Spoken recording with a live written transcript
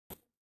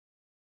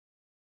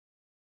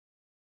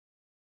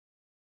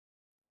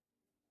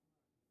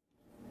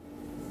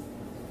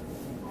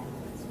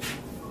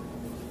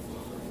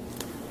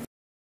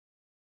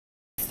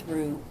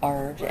through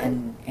art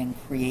and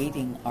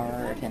creating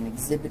art and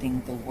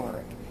exhibiting the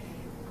work,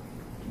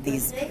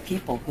 these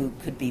people who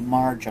could be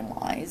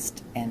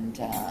marginalized and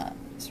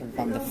sort of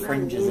on the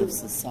fringes of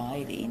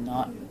society,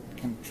 not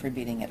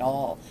contributing at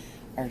all,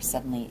 are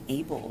suddenly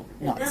able,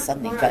 not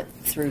suddenly, but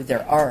through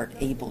their art,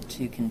 able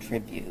to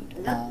contribute.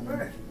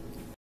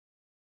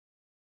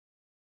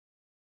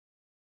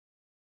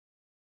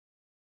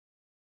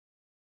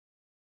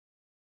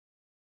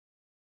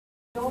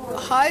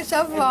 Hi,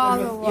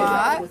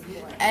 Ottawa,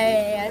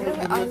 and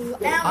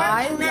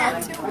I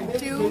love to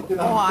do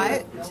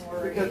art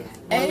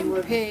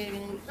and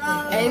painting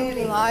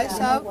and lots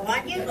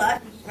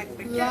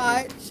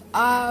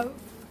of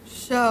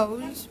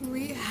shows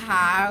we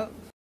have.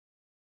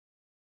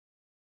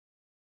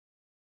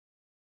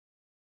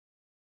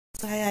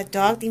 I had a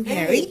dog named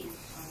Harry.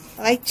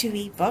 I like to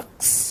read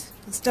books.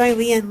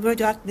 Story and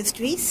Murdoch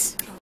mysteries.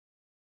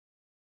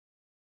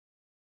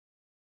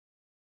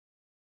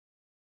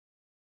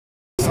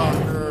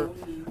 Soccer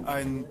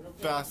and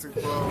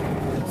basketball,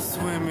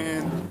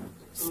 swimming,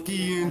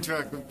 skiing,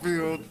 track and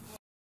field.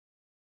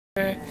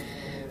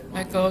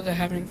 My goals are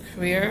having a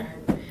career,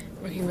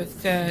 working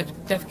with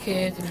deaf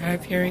kids and hard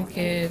of hearing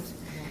kids.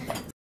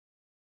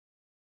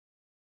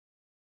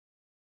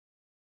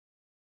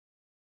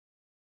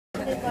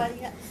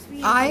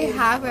 I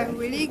have a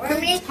really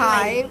good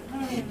time,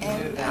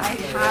 and I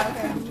have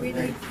a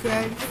really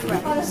good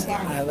friends here.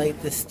 I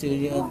like the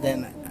studio,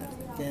 then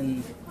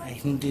I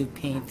can do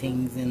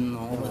paintings and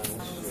all that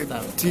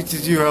stuff. It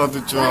teaches you how to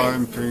draw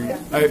and paint.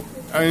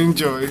 I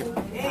enjoy it.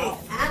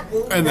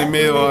 And I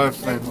made a lot of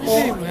friends.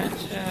 Very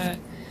much.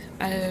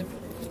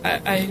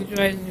 I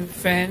enjoy new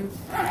friends,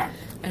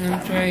 and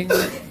I'm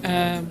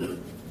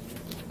enjoying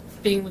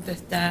being with the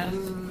staff.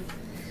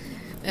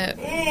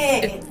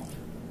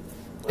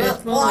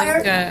 It's more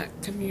like a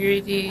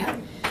community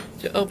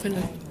to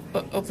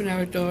open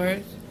our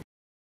doors.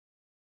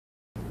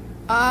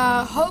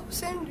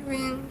 Hopes and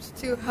dreams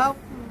to help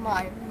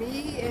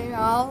me and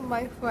all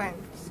my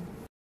friends.